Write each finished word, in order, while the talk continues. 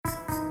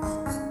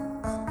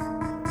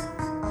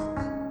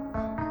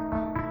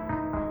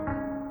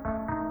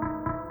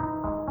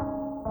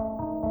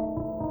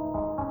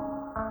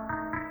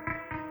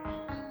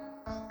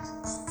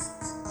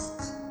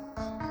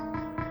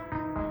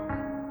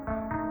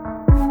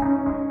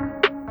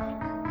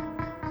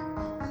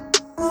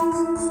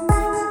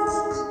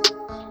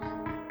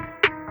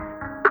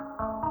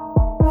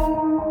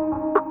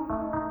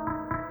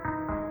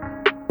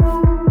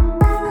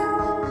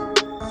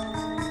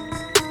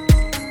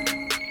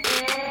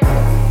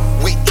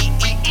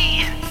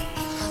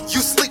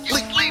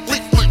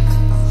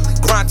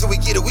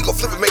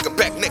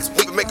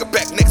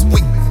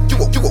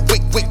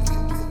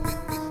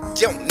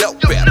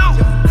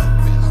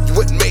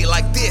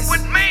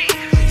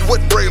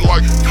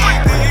like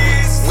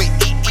this. We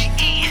eat.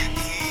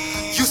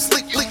 You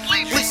sleep.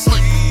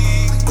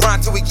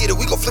 Grind till we get it.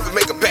 We gon' flip it,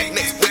 make it back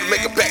next week.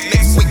 Make it back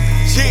next week.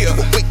 Yeah.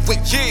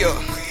 Yeah.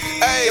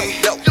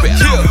 Ayy. Yeah.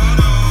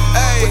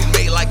 Ayy.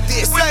 Made like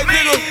this. Say,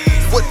 nigga.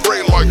 What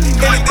brain like this?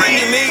 Anything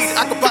you need,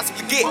 I could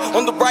possibly get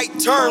on the right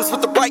terms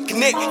with the right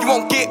connect. You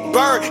won't get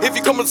burned if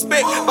you come to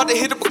spec. About to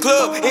hit up a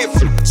club and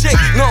check.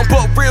 Nothing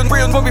but real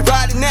when we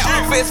riding now.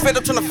 Feds fed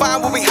up trying to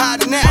find where we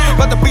hiding now.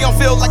 About to be on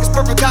field like it's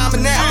perfect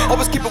timing now.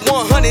 Always keep it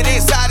 100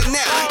 inside and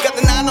now. Got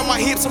the 9 on my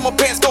hips so my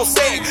pants gon'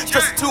 sag.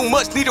 Stressing too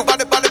much, need it right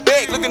up by the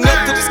bag. Looking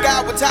up to the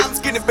sky when time's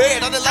getting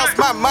bad. I done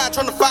lost my mind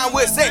trying to find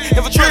where it's at.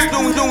 Never trust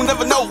noon,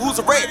 never know who's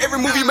a rat.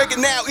 Every move you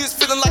making now is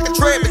feeling like a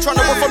trap. Ain't trying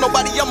to work for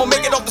nobody, I'ma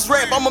make it off this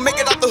rap. I'ma make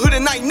it out the hood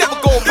and I ain't never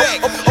going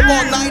back. Up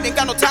all night, ain't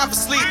got no time for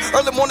sleep.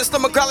 Early morning,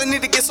 stomach growling,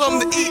 need to get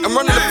something to eat. I'm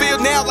running the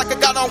field now like I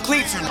got on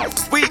cleats.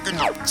 Sweet,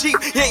 cheap,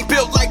 you ain't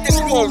built like this,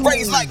 you won't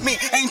raise like me.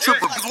 Ain't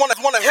tripping, cause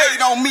wanna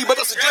hate on me. But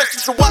I suggest you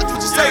should watch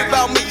what you say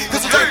about me.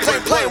 Cause it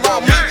ain't playing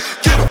around me.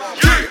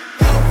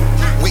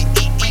 We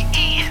eat.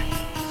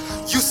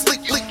 You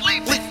sleep.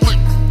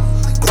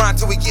 Grind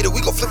till we get it,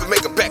 we gon' flip it,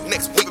 make it back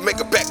next week. Make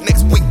it back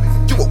next week.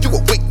 You a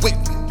week.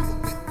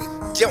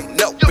 You don't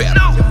know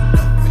better.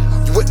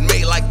 You wasn't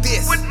made like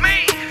this.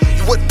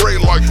 You wasn't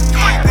brain like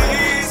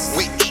this.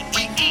 We eat.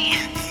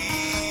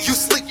 You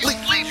sleep.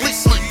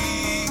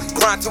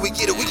 Grind till we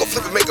get it, we gon'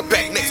 flip it, make it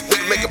back next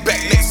week. Make it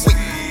back next week.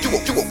 You a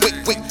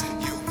week.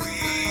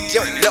 You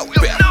don't know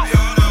better.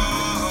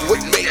 You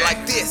wasn't made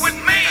like this. You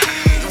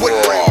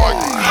wasn't brain like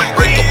this.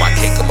 Break up my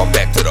cake, come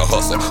back to the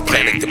hustle.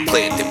 Planet to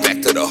play it, then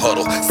back to the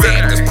huddle.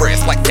 Saying this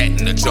prayers like that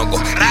in the jungle.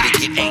 Need to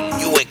get ain't,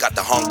 you ain't got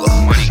the hunger.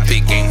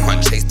 Big game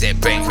hunt, chase that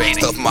bang.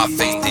 Stuff my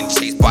face, then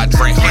chase by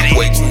drink.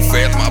 Way too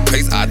fast, my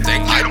pace, I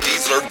think I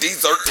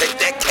deserve, take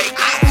that cake.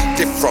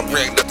 Different from here,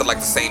 ain't nothing like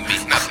the same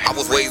beat. I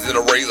was raised in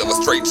a raise of a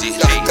straight G.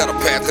 Got a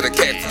path to the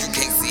cash that you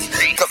can't see.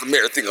 Cause I'm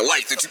everything in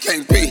life that you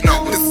can't be.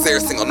 This is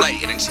every single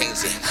night, it ain't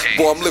changing.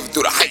 Boy, I'm living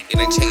through the hype, it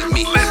ain't changing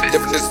me.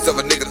 Definitions of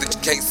a nigga that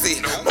you can't see.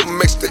 I'ma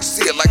make sure that you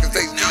see it like it's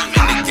day.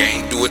 In the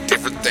game, doing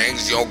different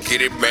things, you don't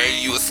get it, man.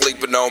 You was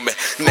sleeping on me.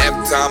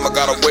 Nap time, I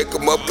gotta wake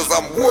him up, cause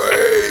I'm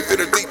way in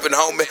the deep and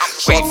homie.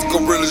 Shots of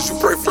gorillas, you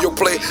pray for your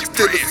play.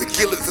 Still it's the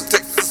killers to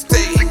Texas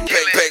State.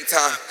 Bang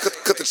time,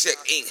 cut the check,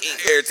 ink.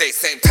 Every day,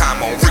 same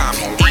time on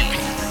repeat.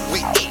 We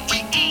eat.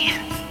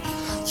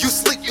 You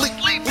sleep.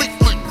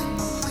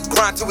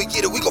 Grind till we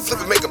get it, we gon' flip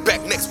it, make it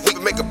back next week.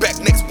 Make it back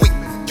next week.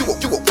 You a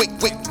week.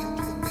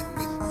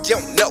 You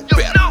don't know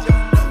better.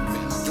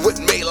 You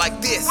wasn't made like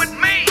this.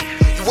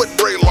 You wasn't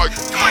brain like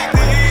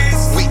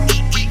this. We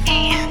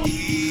eat.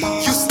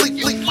 You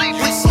sleep.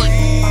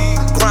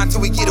 Grind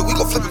till we get it, we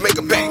gon' flip it, make it